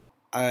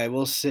I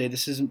will say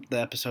this isn't the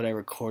episode I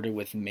recorded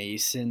with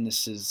Mason.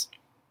 This is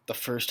the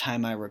first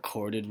time I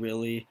recorded,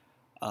 really.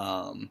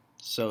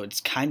 So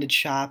it's kind of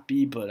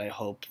choppy, but I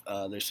hope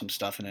there's some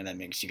stuff in it that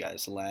makes you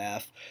guys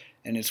laugh.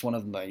 And it's one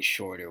of my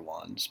shorter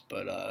ones,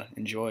 but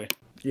enjoy.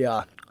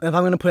 Yeah. If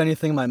I'm going to put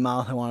anything in my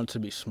mouth, I want it to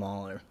be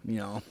smaller,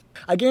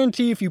 I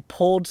guarantee if you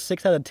polled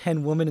 6 out of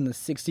 10 women in the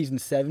 60s and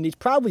 70s,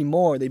 probably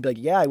more, they'd be like,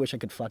 yeah, I wish I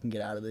could fucking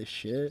get out of this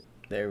shit.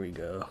 There we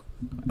go.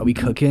 Are we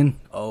cooking?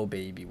 Oh,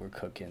 baby, we're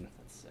cooking.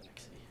 That's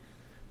sexy.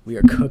 We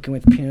are cooking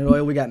with peanut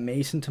oil. We got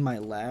Mason to my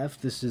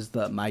left. This is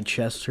the My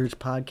Chest Hurts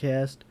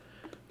podcast,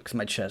 because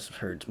my chest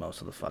hurts most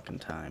of the fucking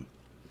time.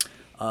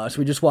 So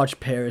we just watched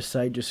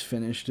Parasite, just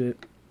finished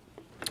it.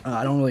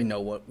 I don't really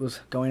know what was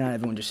going on.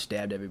 Everyone just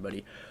stabbed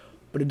everybody.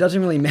 But it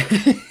doesn't really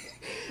matter.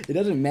 It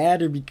doesn't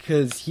matter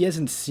because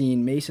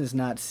Mason's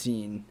not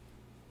seen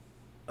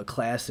a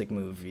classic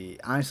movie.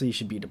 Honestly, he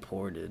should be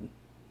deported.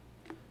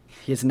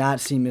 He has not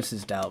seen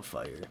Mrs.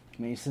 Doubtfire.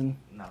 Mason?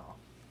 No.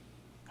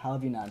 How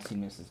have you not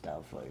seen Mrs.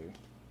 Doubtfire?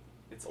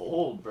 It's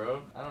old,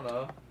 bro. I don't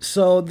know.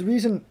 So the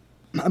reason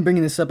I'm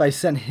bringing this up, I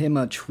sent him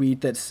a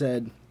tweet that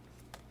said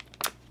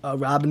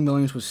Robin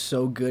Williams was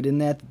so good in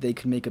that they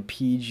could make a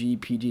PG,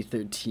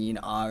 PG-13,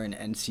 R, and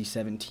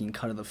NC-17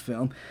 cut of the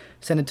film.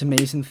 Sent it to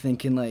Mason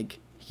thinking, like,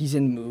 he's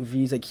in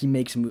movies. Like, he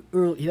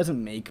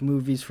doesn't make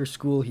movies for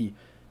school. He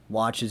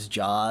watches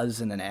Jaws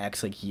and then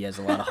acts like he has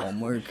a lot of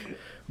homework.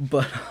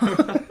 But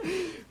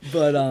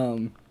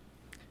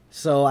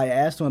so I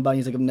asked him about it.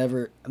 He's like,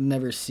 I've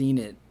never seen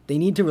it. They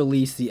need to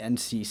release the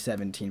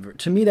NC-17.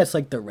 To me, that's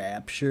like The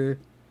Rapture.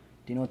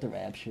 Do you know what The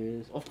Rapture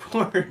is? Of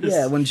course.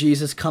 Yeah, when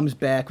Jesus comes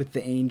back with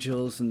the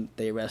angels and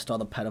they arrest all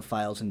the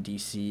pedophiles in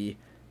D.C.,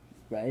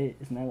 right?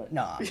 Isn't that what?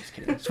 No, I'm just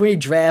kidding. It's when he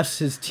drafts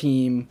his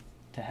team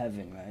to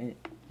heaven, right?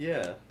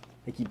 Yeah.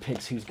 Like he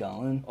picks who's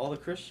going. All the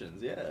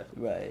Christians, yeah.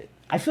 Right.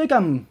 I feel like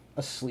I'm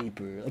a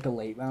sleeper, like a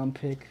late round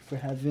pick for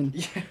heaven.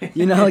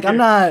 Like I'm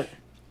not...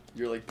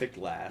 You're like picked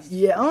last.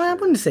 Yeah, I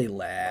wouldn't say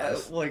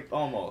last. Like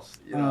almost.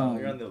 You're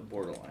on the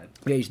borderline.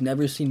 Yeah, he's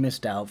never seen Miss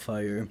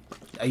Doubtfire.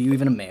 Are you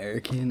even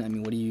American? I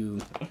mean, what do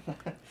you...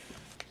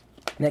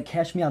 That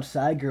Catch Me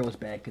Outside girl was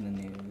back in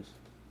the news.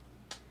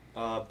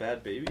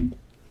 Bad Baby?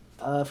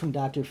 From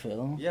Dr.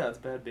 Phil. Yeah, it's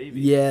Bad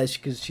Baby. Yeah,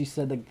 because she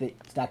said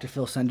like Dr.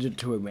 Phil sent her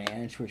to a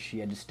ranch where she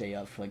had to stay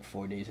up for like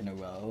 4 days in a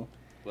row.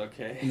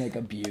 Okay. And like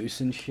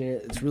abuse and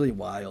shit. It's really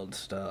wild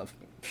stuff.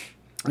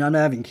 And I'm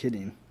not even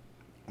kidding.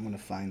 I'm gonna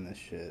find this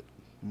shit.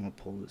 I'm gonna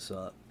pull this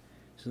up.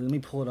 So let me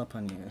pull it up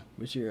on here.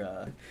 Where's your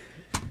Alright,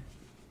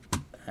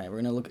 we're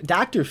gonna look.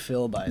 Dr.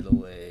 Phil, by the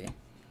way.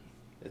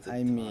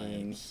 I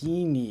mean,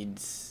 he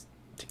needs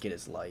to get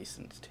his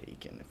license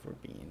taken if we're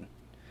being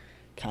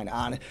kind of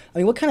honest. I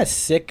mean, what kind of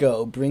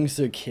sicko brings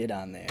their kid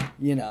on there,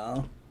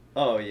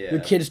 Oh, yeah. Your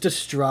kid's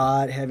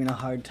distraught, having a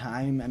hard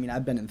time. I mean,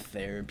 I've been in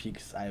therapy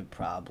because I have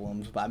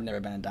problems, but I've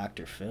never been a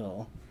Dr.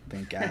 Phil.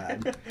 Thank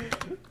God.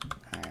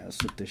 Alright,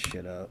 let's look this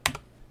shit up.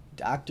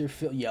 Dr.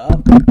 Phil,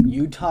 yup,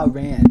 Utah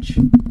Ranch.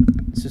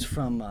 This is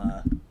from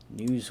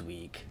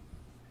Newsweek.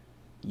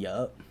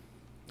 Yup.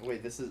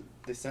 Wait,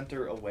 they sent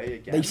her away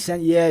again?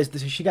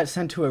 She got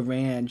sent to a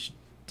ranch,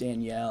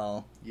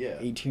 Danielle. Yeah.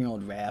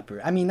 18-year-old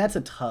rapper. I mean, that's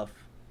a tough...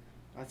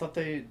 I thought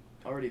they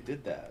already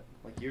did that,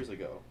 like years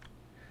ago.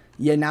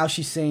 Yeah, now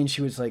she's saying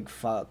she was, like,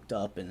 fucked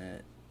up in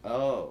it.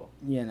 Oh.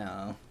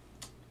 I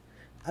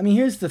mean,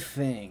 here's the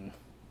thing.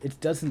 It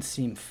doesn't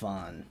seem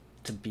fun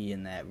to be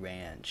in that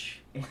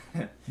ranch.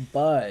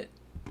 But,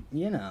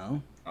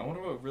 I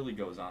wonder what really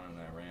goes on in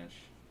that ranch.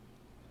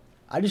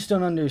 I just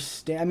don't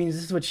understand. I mean, this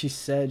is what she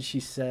said. She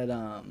said,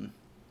 you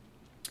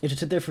have to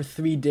sit there for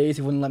 3 days.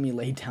 He wouldn't let me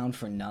lay down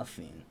for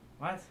nothing.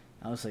 What?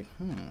 I was like,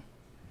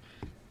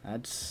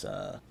 that's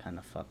kind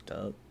of fucked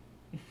up.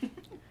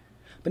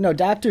 But no,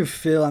 Dr.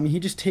 Phil, I mean, he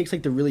just takes,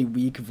 like, the really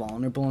weak,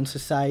 vulnerable in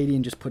society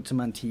and just puts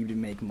them on TV to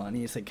make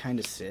money. It's, like, kind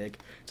of sick.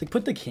 It's like,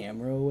 put the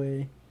camera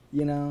away,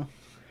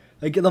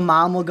 Like, the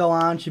mom will go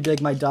on, she'd be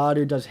like, my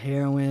daughter does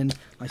heroin,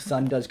 my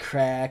son does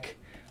crack,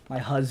 my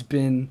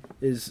husband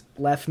is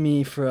left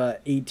me for a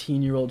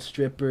 18-year-old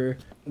stripper.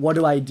 What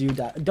do I do?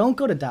 Don't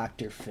go to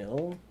Dr.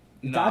 Phil.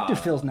 Nah. Dr.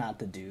 Phil's not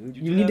the dude.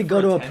 You need to go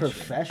to a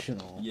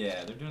professional.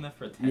 Yeah, they're doing that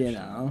for attention.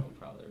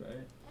 Probably,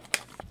 right?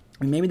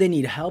 Maybe they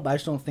need help. I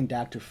just don't think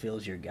Dr.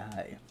 Phil's your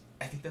guy.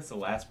 I think that's the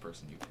last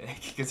person you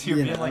pick, because you're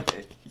being,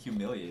 like,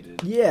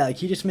 humiliated. Yeah, like,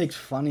 he just makes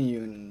fun of you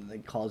and,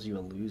 like, calls you a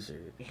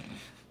loser.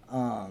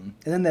 And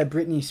then that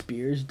Britney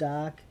Spears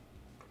doc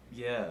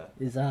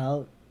is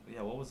out.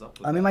 Yeah, what was up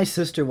with I mean, that? my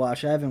sister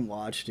watched it. I haven't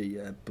watched it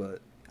yet,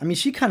 but... I mean,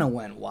 she kind of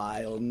went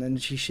wild, and then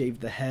she shaved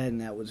the head, and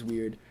that was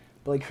weird.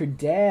 But, like, her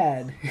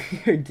dad,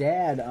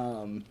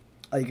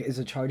 like, is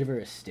in charge of her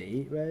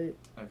estate, right?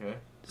 Okay.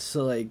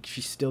 So, like,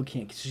 she still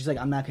can't... She's like,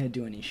 I'm not going to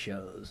do any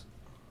shows.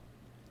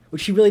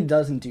 Which she really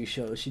doesn't do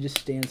shows. She just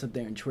stands up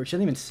there and twerks. She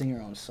doesn't even sing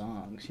her own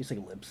songs. She's,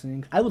 like,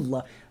 lip-sync. I would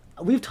love...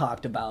 We've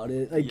talked about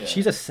it. Like,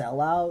 she's a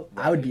sellout.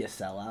 Right. I would be a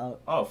sellout.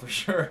 Oh, for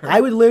sure. I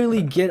would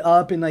literally get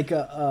up in, like,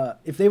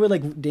 if they were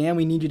like, Dan,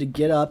 we need you to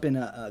get up in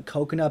a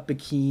coconut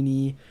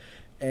bikini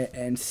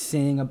and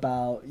sing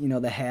about, you know,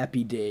 the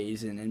happy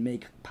days and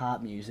make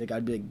pop music,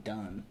 I'd be like,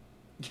 done.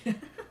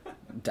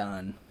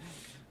 Done.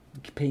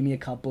 Pay me a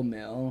couple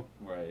mil.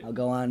 Right. I'll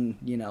go on,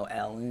 you know,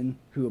 Ellen,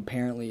 who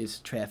apparently is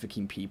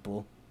trafficking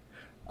people.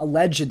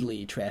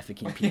 Allegedly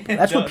trafficking people.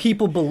 That's what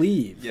people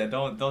believe. Yeah,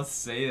 don't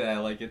say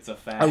that like it's a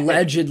fact.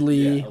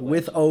 Allegedly, Yeah,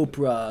 with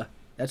Oprah.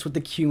 That's what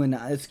the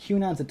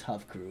QAnon's a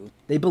tough crew.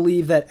 They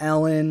believe that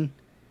Ellen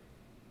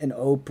and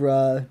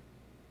Oprah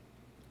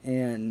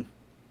and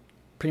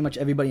pretty much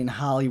everybody in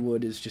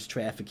Hollywood is just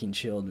trafficking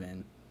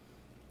children.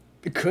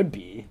 It could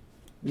be.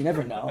 You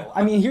never know.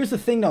 I mean, here's the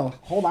thing, though.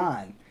 Hold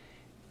on.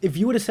 If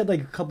you would have said,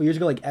 like, a couple years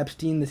ago, like,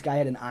 Epstein, this guy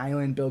had an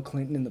island, Bill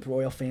Clinton, and the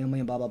royal family,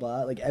 and blah, blah,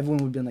 blah, like, everyone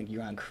would have been like,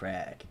 you're on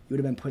crack. You would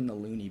have been put in the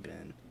loony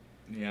bin.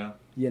 Yeah.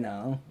 You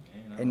know?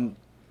 You know. And,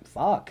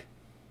 fuck.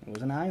 It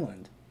was an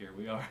island. Here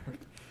we are.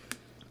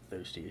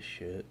 Thirsty as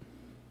shit.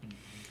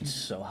 It's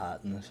so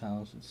hot in this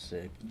house. It's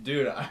sick.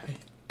 Dude,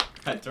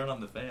 I turn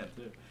on the fan,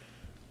 too.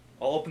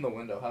 I'll open the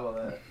window. How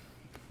about that?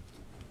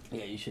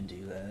 Yeah, you should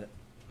do that.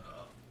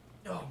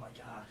 Oh my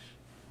gosh.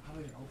 How do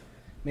I even open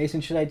it? Mason,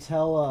 should I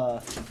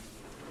tell,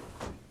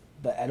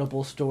 the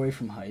edible story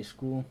from high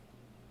school?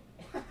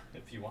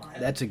 If you want.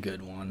 That's a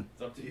good one.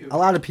 It's up to you. A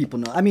lot of people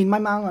know. I mean, my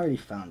mom already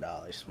found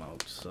out I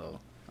smoked, so,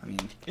 I mean,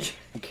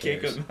 who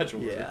Can't cares? go much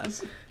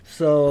worse. Yeah.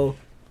 So,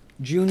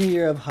 junior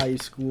year of high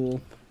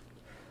school,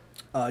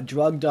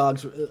 drug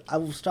dogs, I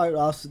will start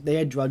off, they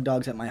had drug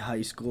dogs at my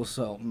high school,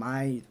 so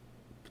my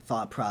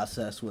thought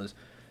process was,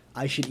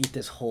 I should eat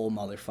this whole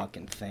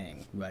motherfucking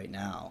thing right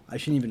now. I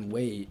shouldn't even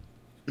wait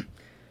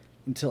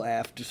until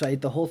after. So I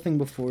ate the whole thing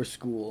before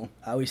school.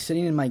 I was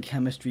sitting in my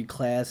chemistry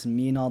class, and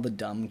me and all the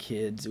dumb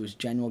kids. It was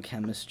general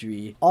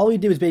chemistry. All we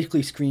did was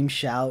basically scream,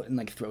 shout, and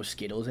like throw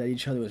Skittles at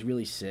each other. It was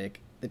really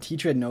sick. The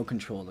teacher had no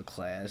control of the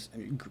class. I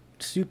mean,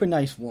 super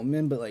nice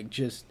woman, but like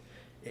just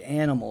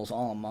animals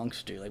all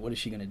amongst her. Like, what is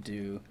she gonna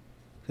do?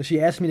 So she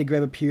asked me to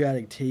grab a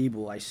periodic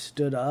table. I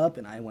stood up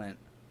and I went,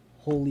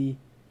 holy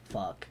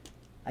fuck.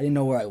 I didn't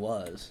know where I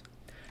was.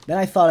 Then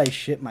I thought I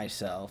shit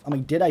myself. I'm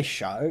like, did I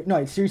shart? No,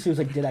 it seriously was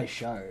like, did I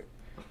shart?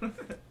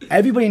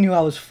 Everybody knew I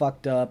was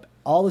fucked up.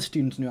 All the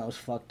students knew I was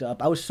fucked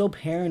up. I was so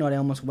paranoid I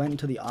almost went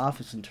into the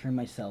office and turned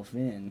myself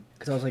in.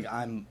 Because I was like,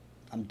 I'm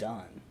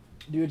done.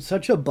 Dude, it's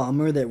such a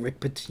bummer that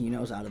Rick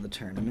Pitino's out of the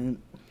tournament.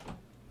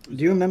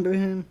 Do you remember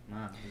him?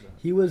 Nah,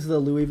 He was the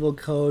Louisville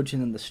coach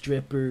and then the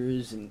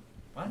strippers. And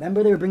what?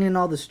 remember they were bringing in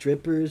all the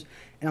strippers?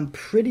 And I'm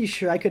pretty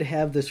sure I could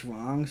have this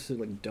wrong, so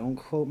like don't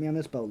quote me on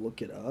this, but I'll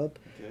look it up.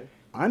 Okay.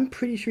 I'm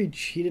pretty sure he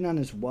cheated on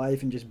his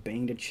wife and just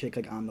banged a chick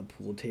like on the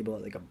pool table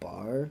at like a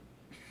bar.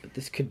 But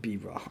this could be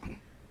wrong.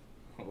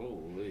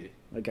 Holy.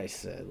 Like I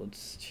said,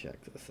 let's check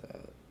this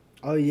out.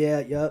 Oh yeah,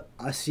 yep.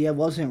 I see. I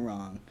wasn't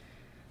wrong.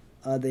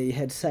 They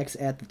had sex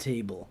at the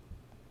table.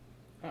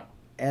 Oh.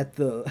 At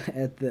the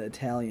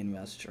Italian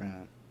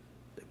restaurant.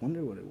 I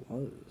wonder what it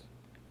was.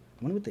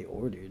 I wonder what they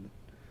ordered.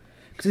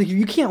 Because like,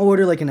 you can't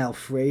order like an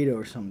Alfredo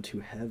or something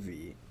too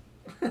heavy.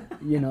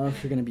 You know,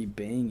 if you're gonna be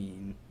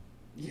banging.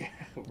 Yeah,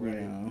 right.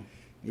 You know,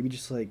 maybe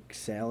just like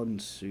salad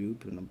and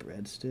soup and a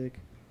breadstick.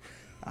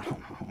 I don't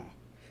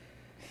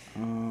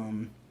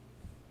know.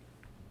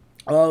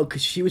 Oh,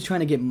 because she was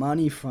trying to get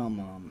money from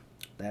him.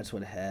 That's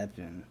what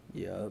happened.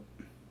 Yup.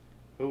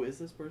 Who is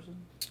this person?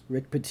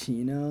 Rick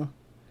Pitino.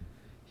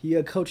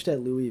 He coached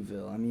at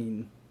Louisville. I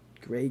mean,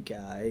 great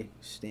guy,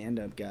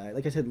 stand-up guy.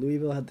 Like I said,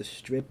 Louisville had the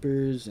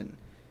strippers and...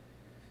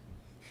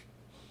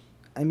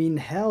 I mean,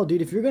 hell,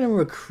 dude, if you're going to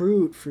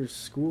recruit for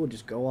school,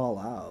 just go all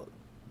out.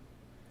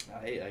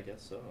 I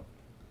guess so.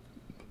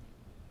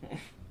 Oh,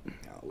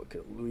 look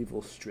at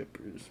Louisville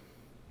strippers.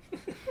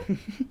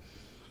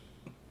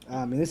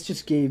 I mean, this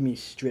just gave me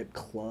strip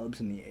clubs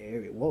in the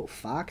area. Whoa,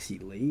 Foxy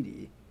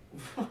Lady.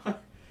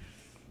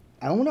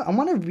 I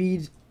want to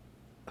read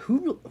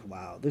who.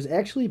 Wow, there's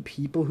actually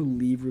people who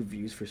leave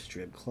reviews for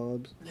strip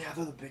clubs. Yeah,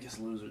 they're the biggest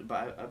losers.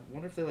 But I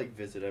wonder if they like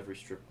visit every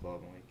strip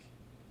club.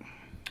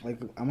 Like,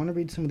 I want to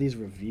read some of these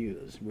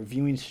reviews.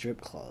 Reviewing strip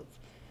clubs.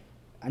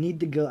 I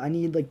need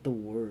like the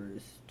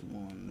worst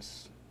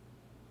ones.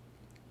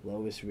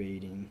 Lowest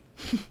rating.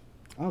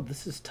 Oh,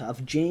 this is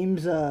tough.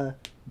 James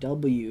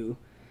W.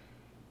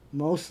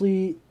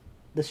 Mostly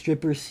the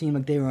strippers seem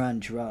like they were on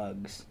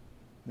drugs.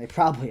 They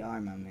probably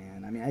are, my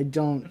man. I mean, I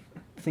don't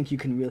think you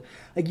can really...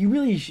 Like, you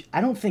really... I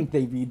don't think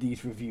they read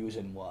these reviews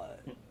and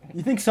what?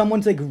 You think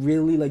someone's, like,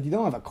 really... Like, you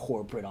don't have a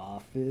corporate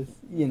office.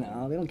 You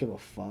know? They don't give a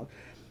fuck.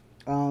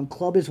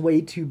 Club is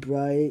way too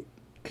bright.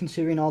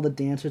 Considering all the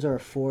dancers are a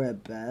 4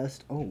 at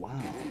best. Oh,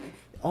 wow.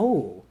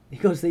 Oh! He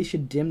goes, they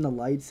should dim the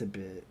lights a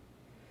bit.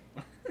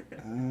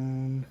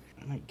 Oh,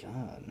 my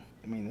God.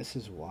 I mean, this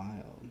is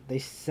wild. They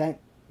set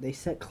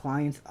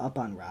clients up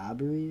on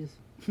robberies?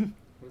 What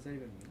does that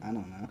even mean? I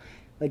don't know.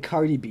 Like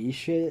Cardi B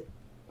shit.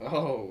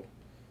 Oh.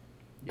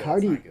 Yeah,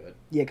 Cardi. that's not good.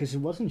 Yeah, because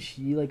wasn't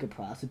she like a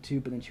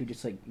prostitute, but then she would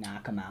just like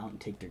knock them out and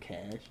take their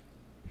cash?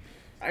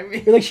 I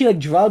mean... Or, like she like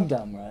drugged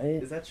them,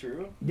 right? Is that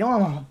true? No,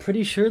 I'm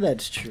pretty sure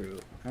that's true.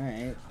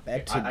 Alright,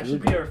 back to I Google.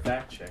 should be our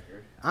fact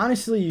checker.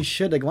 Honestly, you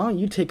should. Like, why don't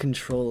you take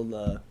control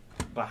of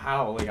But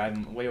how? Like,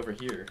 I'm way over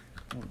here.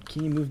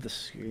 Can you move the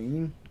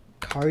screen?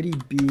 Cardi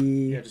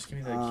B. Yeah, just give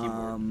me the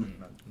keyboard.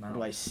 What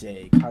do I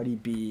say? Cardi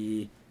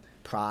B,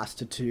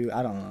 prostitute.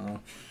 I don't know.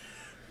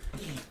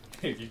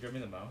 Hey, can you give me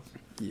the mouse?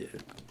 Yeah.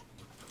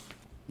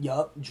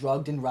 Yup,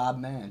 drugged and robbed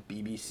man.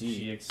 BBC.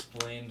 She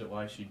explained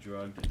why she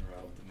drugged and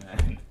robbed the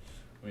man.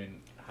 I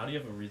mean, how do you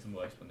have a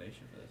reasonable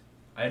explanation for this?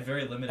 I had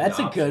very limited That's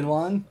options. a good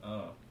one.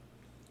 Oh.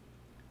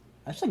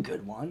 That's a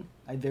good one.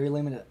 I had very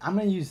limited. I'm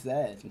gonna use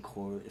that in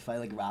court if I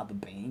like rob a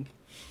bank.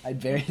 I had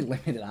very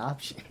limited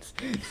options.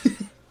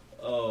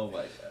 Oh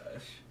my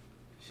gosh.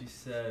 She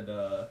said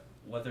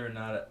whether or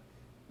not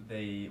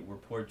they were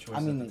poor choice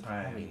at the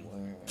time.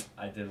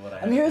 I did what I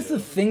had to here's do. the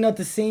thing. Though, at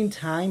the same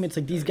time, it's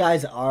like these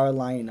guys are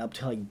lining up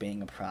to like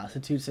bang a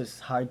prostitute, so it's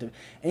hard to.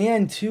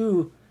 And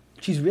two,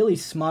 she's really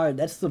smart.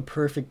 That's the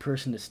perfect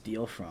person to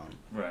steal from.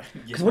 Right.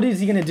 Because what is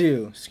he gonna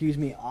do? Excuse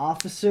me,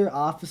 officer.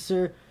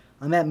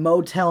 I'm at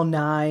Motel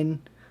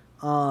 9,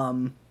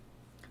 and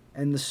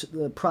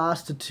the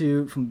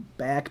prostitute from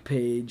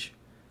Backpage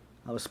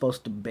I was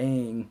supposed to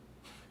bang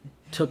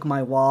took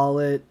my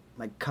wallet,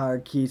 my car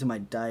keys, and my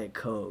Diet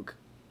Coke.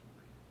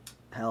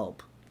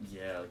 Help.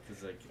 Yeah,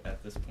 because like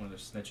at this point they're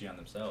snitching on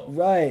themselves.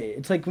 Right.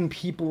 It's like when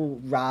people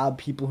rob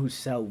people who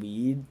sell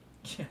weed.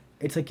 Yeah.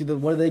 It's like,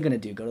 what are they gonna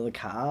do? Go to the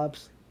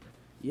cops?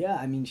 Yeah,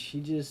 I mean,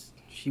 she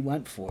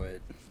went for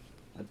it.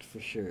 That's for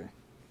sure.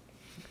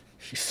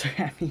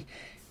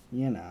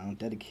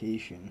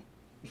 Dedication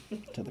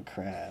to the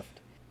craft.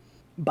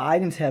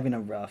 Biden's having a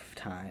rough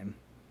time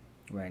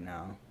right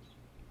now.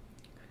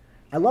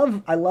 I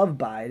love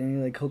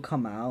Biden. Like, he'll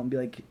come out and be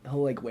like,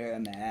 he'll like wear a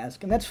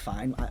mask, and that's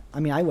fine. I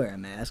mean, I wear a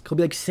mask. He'll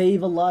be like,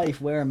 save a life,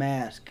 wear a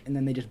mask, and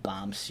then they just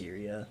bomb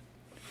Syria.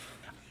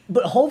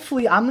 But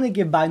hopefully, I'm gonna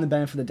give Biden the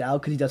benefit of the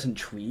doubt because he doesn't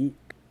tweet.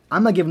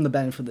 I'm gonna give him the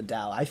benefit of the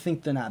doubt. I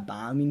think they're not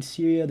bombing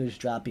Syria. They're just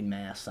dropping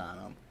masks on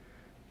them.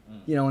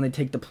 You know, when they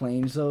take the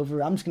planes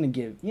over. I'm just gonna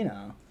give,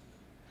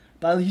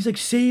 But he's like,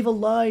 save a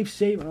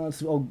life,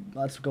 let's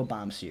go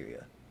bomb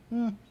Syria.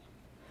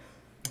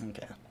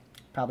 Okay.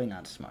 Probably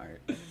not smart.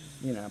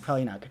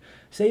 Probably not good.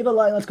 Save a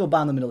life, let's go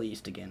bomb the Middle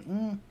East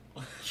again.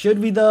 Should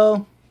we,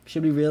 though?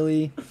 Should we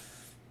really?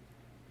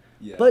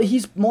 Yeah. But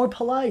he's more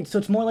polite, so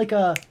it's more like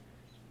a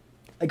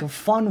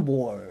fun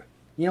war.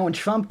 When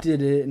Trump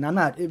did it, and I'm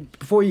not,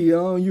 before you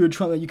were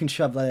Trump, you can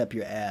shove that up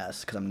your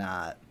ass, because I'm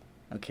not.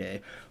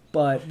 Okay?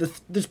 But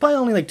there's probably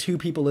only like 2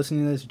 people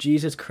listening to this.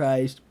 Jesus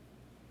Christ,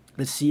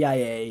 the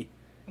CIA,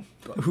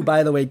 who,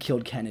 by the way,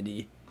 killed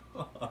Kennedy.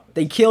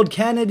 They killed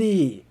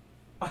Kennedy!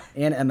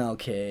 And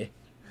MLK.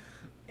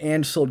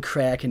 And sold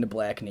crack into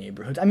black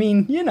neighborhoods. I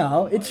mean,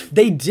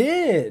 they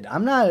did.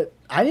 I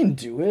didn't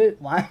do it.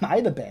 Why am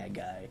I the bad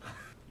guy?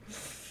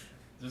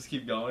 Just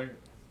keep going.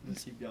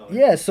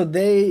 Yeah, so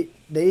they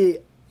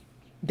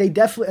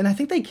definitely, and I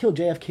think they killed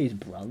JFK's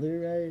brother,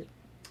 right?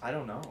 I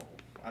don't know.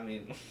 I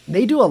mean,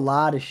 they do a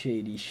lot of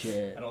shady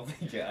shit. I don't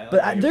think. Yeah,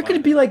 But there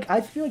could be like,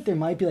 I feel like there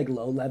might be like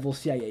low-level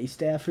CIA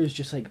staffers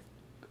just like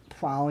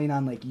prowling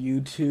on like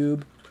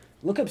YouTube.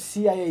 Look up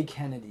CIA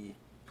Kennedy.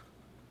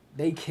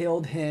 They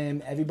killed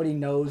him. Everybody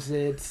knows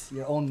it.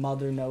 Your own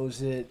mother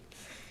knows it.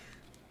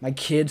 My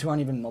kids who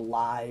aren't even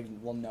alive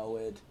will know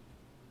it.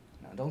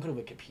 No, don't go to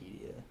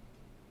Wikipedia.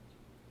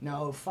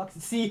 No, fuck.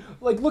 See,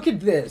 like, look at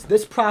this.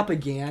 This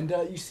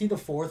propaganda. You see the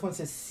 4th one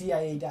says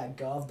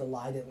CIA.gov, the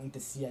lie that linked the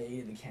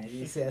CIA to the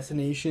Kennedy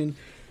assassination.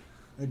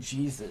 Oh,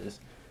 Jesus.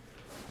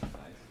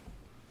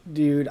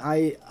 Dude,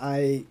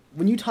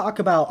 when you talk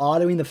about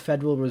autoing the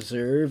Federal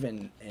Reserve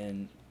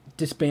and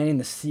disbanding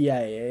the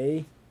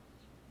CIA,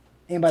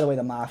 and by the way,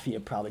 the Mafia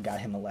probably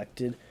got him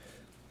elected.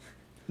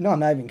 No, I'm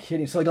not even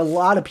kidding. So, like, a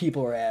lot of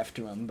people are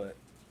after him,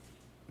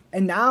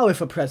 and now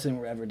if a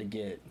president were ever to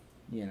get,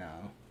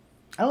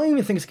 I don't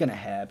even think it's gonna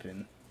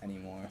happen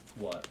anymore.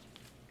 What?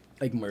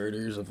 Like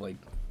murders of like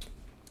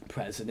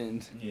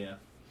presidents. Yeah.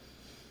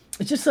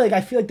 It's just like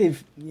I feel like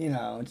they've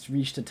it's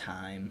reached a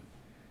time.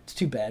 It's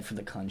too bad for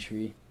the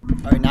country.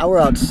 Alright, now we're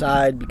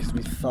outside because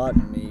we thought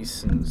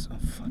Mason's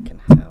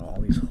fucking hell,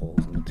 all these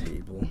holes in the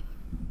table.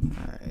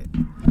 Alright.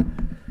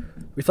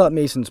 We thought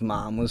Mason's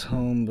mom was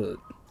home, but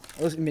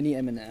those mini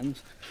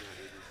M&Ms.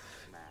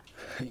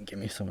 Give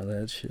me some of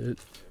that shit.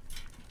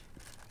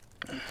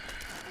 I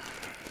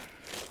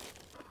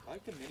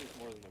like the minis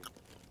more than the...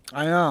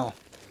 I know.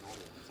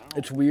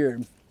 It's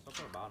weird.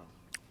 Something about them.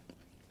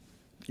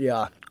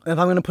 Yeah. If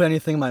I'm going to put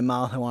anything in my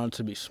mouth, I want it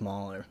to be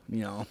smaller,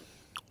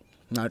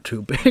 Not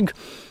too big.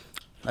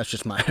 That's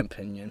just my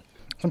opinion.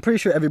 I'm pretty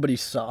sure everybody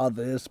saw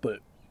this, but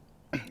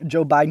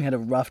Joe Biden had a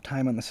rough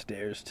time on the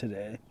stairs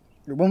today.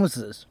 When was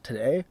this?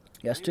 Today?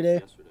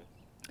 Yesterday?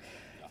 Yeah.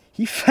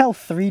 He fell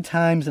 3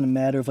 times in a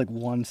matter of, like,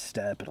 1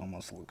 step, it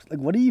almost looks. Like,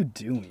 what are you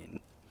doing?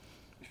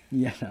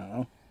 What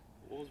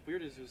was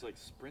weird is he was, like,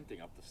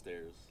 sprinting up the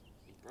stairs.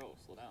 Bro,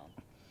 slow down.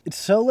 It's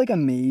so, like,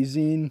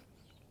 amazing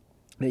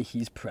that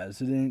he's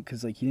president,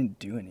 because, like, he didn't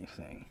do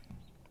anything.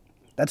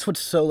 That's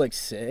what's so, like,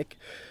 sick.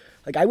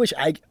 Like,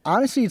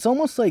 honestly, it's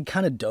almost, like,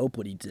 kind of dope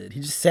what he did. He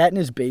just sat in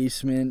his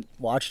basement,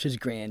 watched his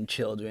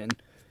grandchildren,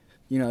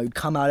 You know, he'd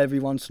come out every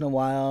once in a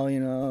while,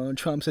 you know,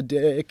 Trump's a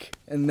dick.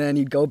 And then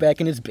he'd go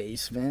back in his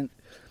basement.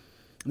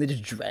 And they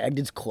just dragged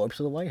his corpse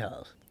to the White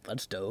House.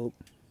 That's dope.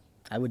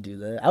 I would do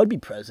that. I would be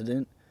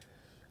president.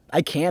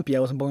 I can't be. I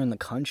wasn't born in the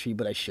country,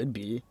 but I should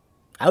be.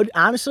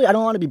 Honestly, I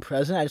don't want to be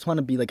president. I just want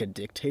to be like a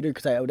dictator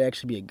because I would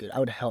actually be I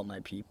would help my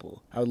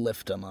people. I would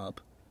lift them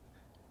up.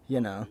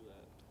 You know.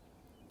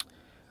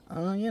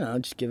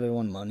 Just give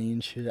everyone money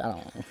and shit. I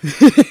don't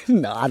know.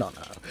 No, I don't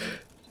know.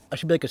 I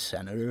should be like a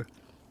senator.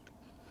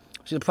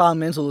 See, the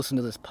problem is, we'll listen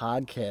to this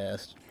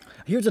podcast.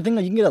 Here's the thing,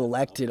 that you can get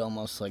elected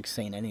almost like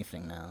saying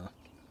anything now.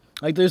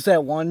 Like, there's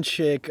that one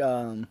chick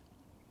in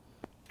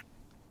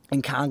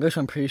Congress,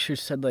 I'm pretty sure,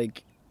 said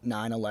like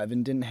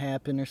 9/11 didn't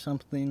happen or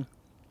something.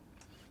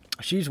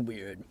 She's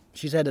weird.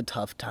 She's had a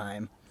tough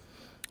time.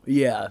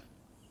 Yeah.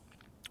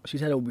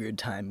 She's had a weird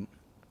time.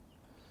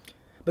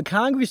 But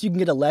Congress, you can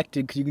get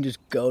elected because you can just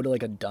go to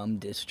like a dumb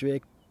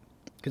district.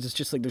 Because it's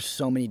just like there's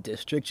so many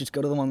districts. Just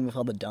go to the one with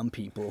all the dumb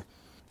people.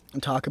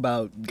 And talk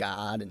about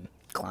God and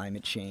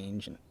climate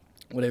change and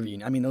whatever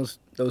I mean, those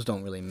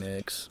don't really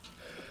mix.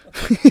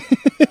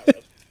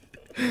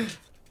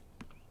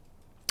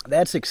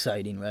 That's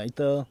exciting, right,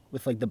 though?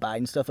 With like the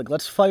Biden stuff. Like,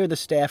 let's fire the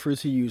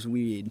staffers who use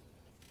weed.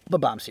 But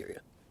bomb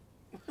Syria.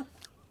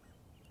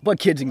 But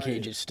kids in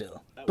cages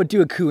still. But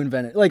do a coup in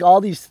Venezuela. Like,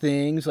 all these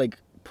things, like,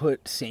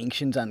 put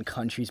sanctions on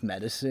countries'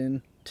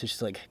 medicine to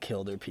just, like,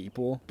 kill their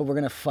people. But we're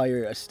going to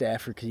fire a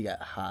staffer because he got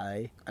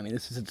high. I mean,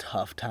 this is a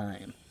tough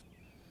time.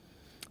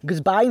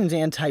 Because Biden's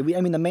anti-weed.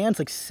 I mean, the man's,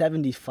 like,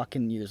 70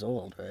 fucking years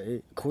old,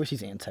 right? Of course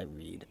he's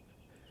anti-weed.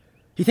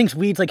 He thinks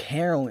weed's like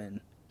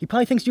heroin. He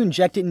probably thinks you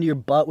inject it into your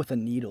butt with a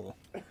needle.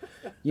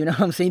 You know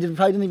what I'm saying? He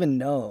probably didn't even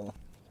know.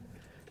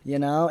 You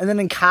know? And then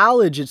in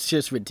college, it's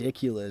just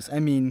ridiculous. I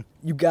mean,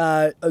 you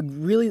got a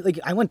really, like,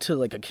 I went to,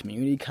 like, a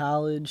community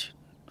college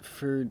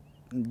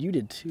you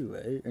did too,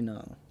 right? Or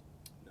no?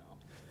 No.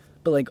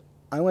 But, like,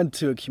 I went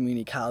to a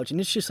community college, and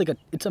it's just, like,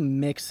 it's a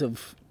mix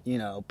of, you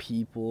know,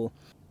 people.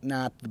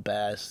 Not the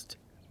best.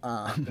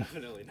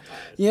 Definitely not.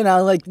 You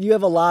know, like, you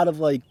have a lot of,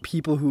 like,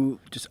 people who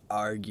just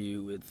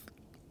argue with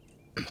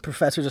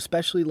professors,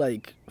 especially,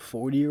 like,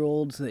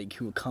 40-year-olds, like,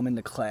 who come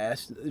into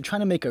class. They're trying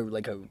to make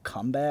a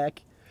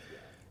comeback.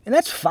 And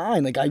that's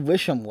fine. Like, I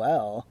wish them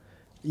well,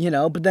 you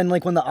know. But then,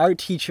 like, when the art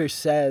teacher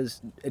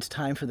says it's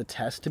time for the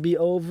test to be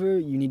over,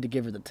 you need to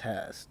give her the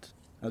test,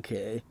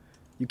 okay?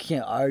 You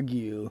can't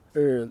argue.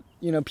 Or,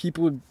 you know,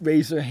 people would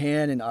raise their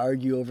hand and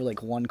argue over,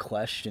 like, one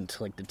question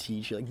to, like, the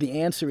teacher. Like,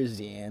 the answer is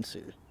the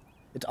answer.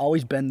 It's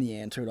always been the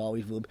answer. It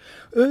always will be.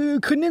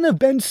 Couldn't it have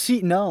been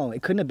C? No,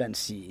 it couldn't have been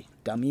C,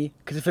 dummy.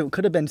 Because if it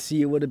could have been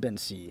C, it would have been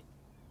C.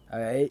 All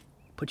right?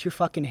 Put your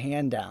fucking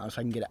hand down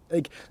so I can get out.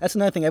 Like, that's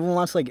another thing. Everyone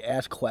wants to, like,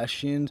 ask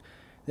questions.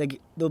 Like,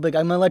 they'll be like,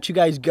 I'm going to let you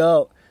guys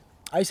go.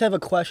 I just have a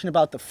question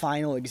about the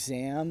final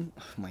exam.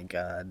 Oh, my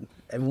God.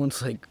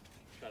 Everyone's like...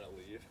 Trying to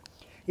leave.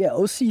 Yeah,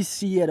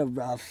 OCC had a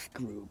rough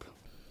group.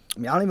 I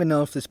mean, I don't even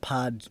know if this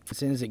pod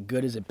is it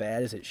good, is it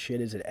bad, is it shit,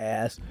 is it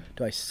ass?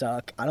 Do I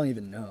suck? I don't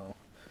even know.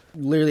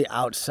 Literally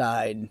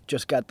outside,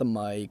 just got the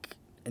mic,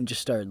 and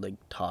just started, like,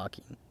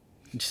 talking.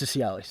 Just to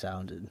see how I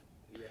sounded.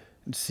 Yeah.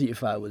 And see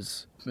if I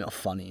was, you know,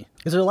 funny.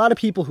 Because there's a lot of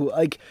people who,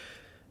 like,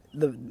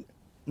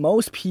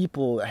 most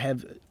people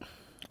have...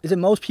 Is it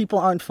most people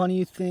aren't funny,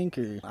 you think?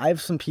 Or I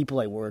have some people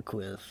I work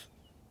with.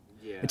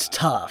 Yeah. It's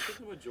tough. I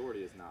think the majority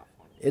is not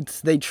funny.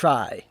 They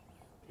try.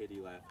 Katie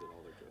laughed at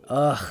all their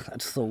jokes. Ugh,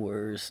 that's the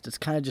worst. It's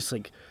kind of just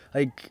like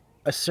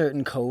a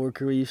certain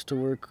coworker we used to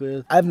work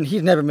with.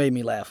 He's never made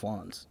me laugh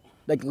once.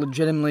 Like,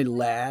 legitimately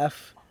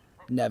laugh,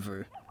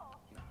 never.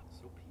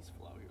 So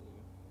peaceful out here,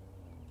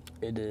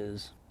 Lou. It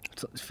is.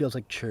 It feels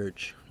like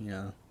church, you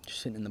know,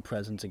 just sitting in the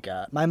presence of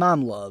God. My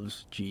mom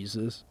loves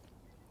Jesus.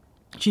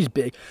 She's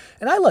big.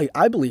 And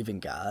I believe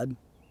in God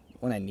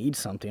when I need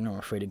something or I'm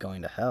afraid of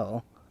going to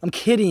hell. I'm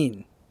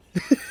kidding.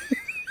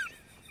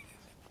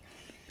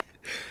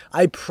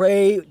 I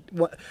pray.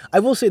 I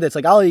will say this,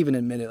 like, I'll even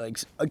admit it. Like,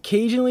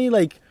 occasionally,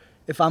 like,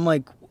 if I'm,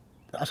 like,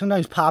 I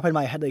sometimes pop in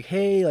my head, like,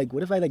 hey, like,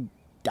 what if I, like,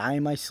 die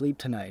in my sleep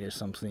tonight or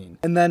something?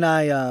 And then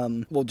I,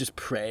 will just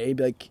pray.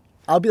 Like,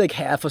 I'll be, like,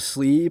 half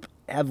asleep,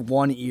 have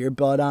one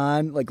earbud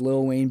on, like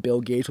Lil Wayne,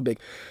 Bill Gates will be,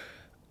 like,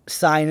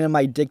 sign in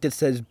my dick that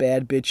says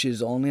bad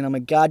bitches only. And I'm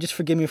like, God, just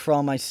forgive me for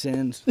all my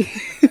sins.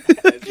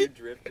 As you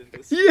drift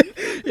into sleep.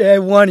 Yeah,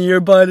 one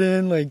earbud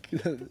in, like,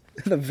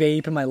 the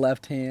vape in my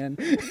left hand.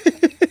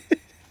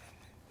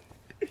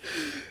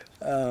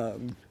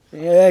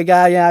 Yeah,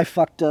 God, yeah, I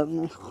fucked up.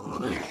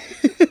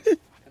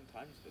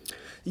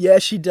 Yeah,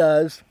 she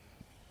does.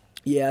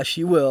 Yeah,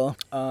 she will.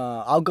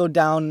 I'll go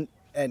down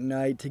at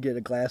night to get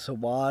a glass of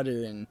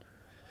water, and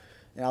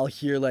I'll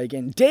hear, like,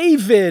 and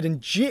David,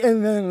 and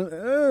then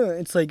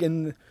it's like,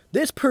 and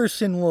this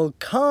person will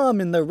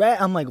come, and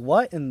I'm like,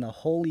 what in the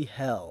holy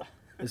hell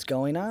is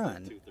going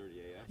on? 2:30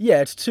 a.m.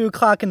 Yeah, it's 2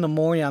 o'clock in the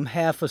morning, I'm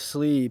half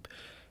asleep,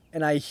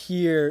 and I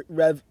hear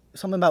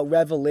something about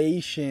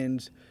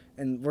Revelations,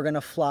 and we're going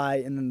to fly,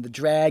 and then the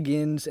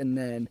dragons, and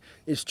then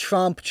is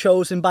Trump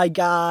chosen by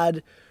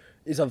God?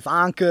 Is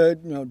Ivanka,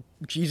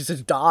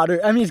 Jesus' daughter?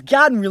 I mean, it's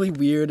gotten really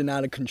weird and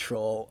out of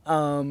control.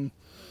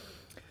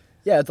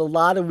 Yeah, it's a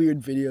lot of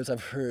weird videos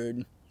I've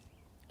heard.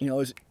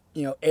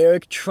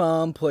 Eric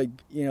Trump,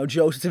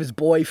 Joseph's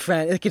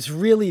boyfriend. It's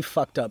really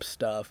fucked up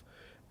stuff.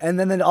 And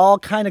then it all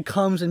kind of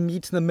comes and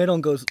meets in the middle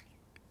and goes,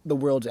 the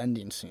world's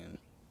ending soon.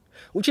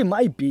 Which it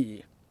might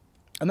be.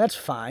 And that's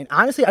fine.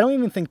 Honestly, I don't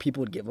even think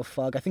people would give a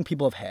fuck. I think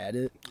people have had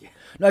it. Yeah.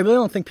 No, I really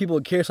don't think people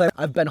would care. So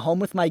I've been home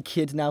with my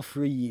kids now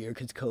for a year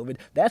because COVID.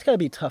 That's got to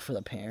be tough for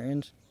the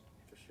parents.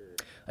 For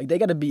sure. They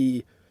got to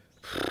be...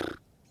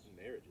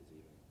 Marriages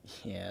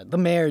even. Yeah, the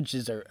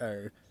marriages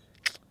are...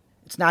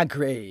 It's not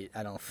great,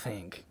 I don't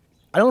think.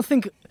 I don't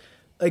think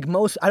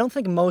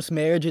most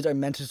marriages are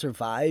meant to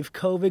survive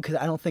COVID because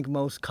I don't think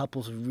most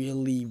couples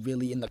really,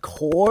 really in the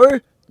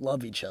core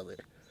love each other.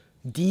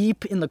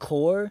 Deep in the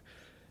core.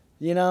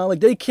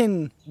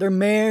 They're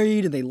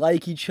married and they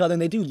like each other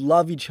and they do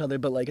love each other,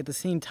 but at the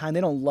same time,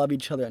 they don't love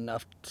each other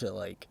enough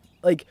to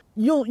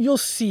you'll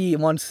see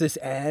once this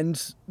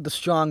ends, the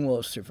strong will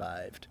have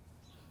survived.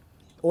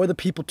 Or the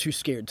people too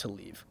scared to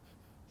leave,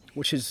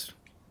 which is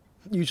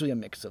usually a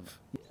mix of.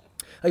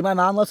 My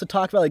mom loves to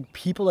talk about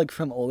people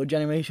from older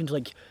generations,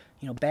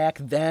 back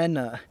then,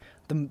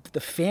 the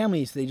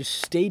families, they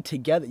just stayed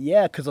together.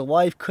 Yeah, because the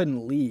wife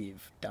couldn't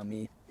leave,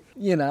 dummy.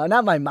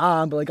 Not my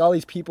mom, but all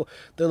these people,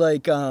 they're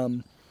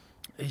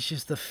it's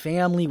just the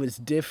family was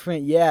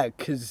different. Yeah,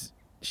 because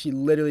she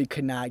literally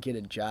could not get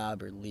a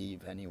job or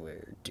leave anywhere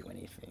or do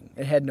anything.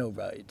 It had no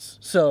rights.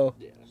 So,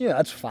 yeah,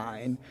 that's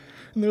fine.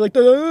 And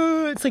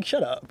they're it's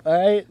shut up, all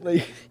right?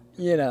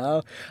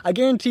 I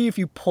guarantee if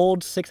you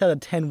polled 6 out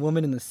of 10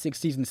 women in the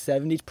 60s and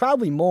 70s,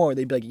 probably more,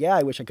 they'd be yeah,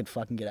 I wish I could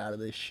fucking get out of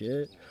this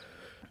shit.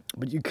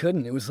 But you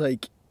couldn't. It was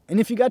and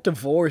if you got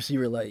divorced, you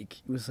were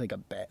it was a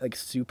bad,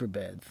 super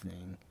bad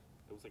thing.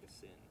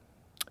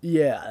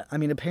 Yeah, I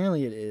mean,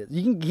 apparently it is.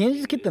 Can't you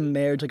just get the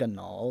marriage,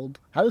 annulled?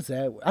 How does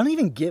that work? I don't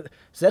even get...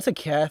 So that's a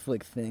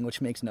Catholic thing,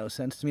 which makes no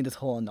sense to me, this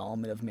whole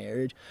annulment of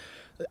marriage.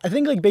 I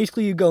think,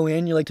 basically you go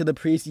in, you're to the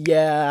priest,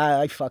 yeah,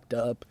 I fucked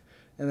up.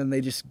 And then they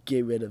just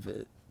get rid of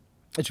it.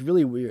 It's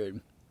really weird.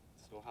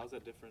 So how's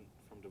that different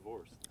from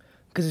divorce?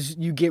 Because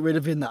you get rid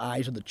of it in the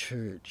eyes of the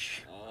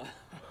church.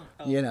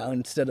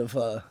 Instead of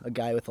a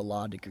guy with a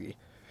law degree.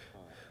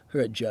 Or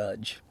a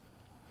judge.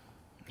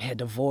 Yeah,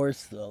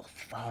 divorce, though.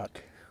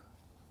 Fuck.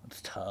 It's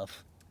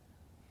tough.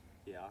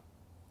 Yeah.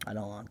 I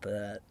don't want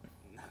that.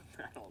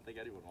 I don't think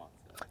anyone wants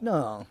that.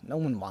 No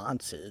one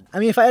wants it. I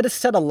mean, if I had to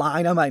set a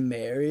line on my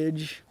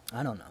marriage,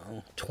 I don't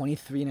know,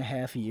 23 and a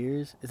half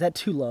years? Is that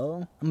too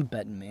low? I'm a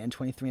betting man,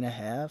 23 and a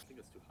half. I think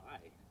that's too high.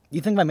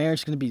 You think my marriage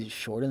is going to be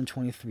shorter than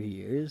 23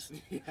 years?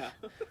 Yeah.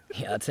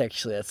 Yeah, that's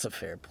a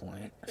fair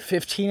point.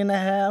 15 and a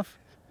half?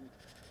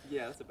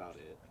 Yeah, that's about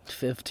it.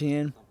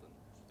 15?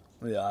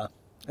 Something. Yeah.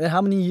 And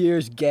how many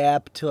years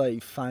gap till I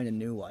find a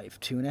new wife?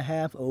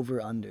 2.5? Over,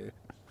 under?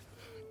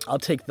 I'll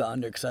take the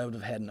under because I would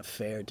have had an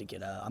affair to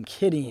get out. I'm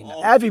kidding.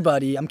 Oh.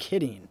 Everybody, I'm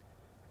kidding.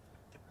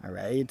 All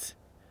right?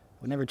 I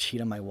would never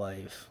cheat on my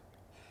wife.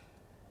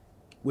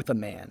 With a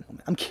man.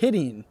 I'm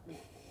kidding.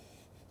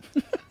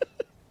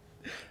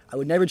 I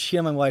would never cheat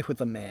on my wife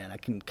with a man. I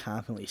can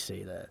confidently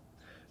say that.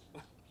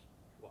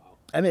 Wow.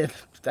 I mean,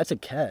 that's a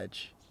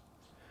catch.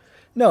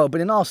 No,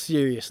 but in all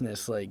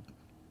seriousness,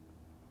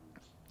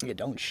 yeah,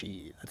 don't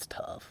cheat. That's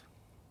tough.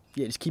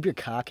 Yeah, just keep your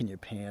cock in your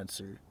pants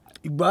or...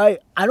 Right?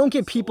 I don't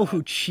get people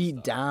who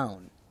cheat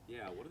down.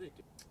 Yeah, what do they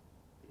do?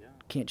 Yeah.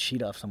 Can't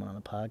cheat off someone on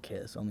a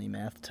podcast. Only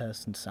math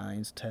test and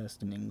science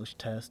test and English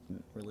test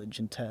and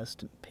religion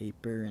test and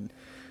paper and...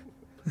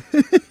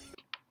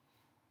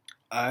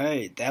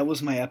 Alright, that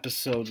was my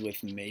episode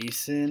with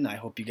Mason. I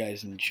hope you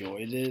guys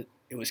enjoyed it.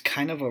 It was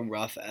kind of a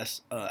rough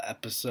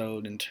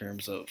episode in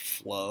terms of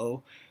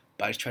flow.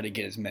 But I just tried to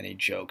get as many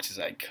jokes as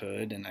I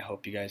could, and I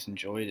hope you guys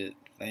enjoyed it.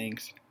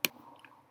 Thanks.